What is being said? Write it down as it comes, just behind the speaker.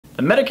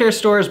The Medicare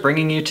Store is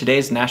bringing you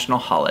today's national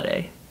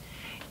holiday.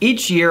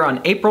 Each year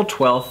on April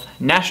 12th,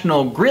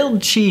 National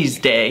Grilled Cheese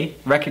Day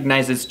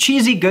recognizes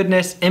cheesy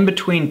goodness in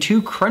between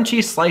two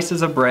crunchy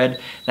slices of bread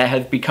that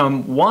have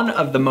become one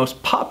of the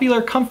most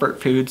popular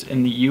comfort foods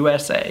in the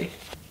USA.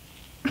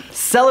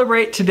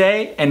 Celebrate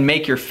today and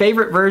make your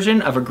favorite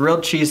version of a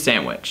grilled cheese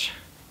sandwich.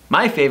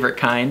 My favorite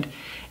kind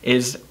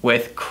is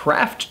with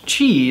Kraft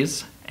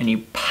cheese, and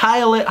you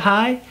pile it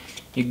high,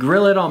 you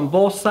grill it on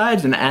both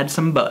sides and add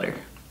some butter.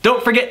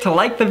 Don't forget to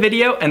like the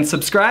video and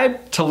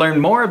subscribe to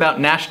learn more about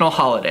national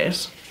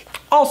holidays.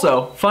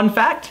 Also, fun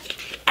fact,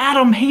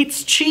 Adam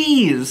hates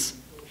cheese.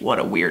 What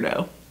a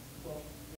weirdo.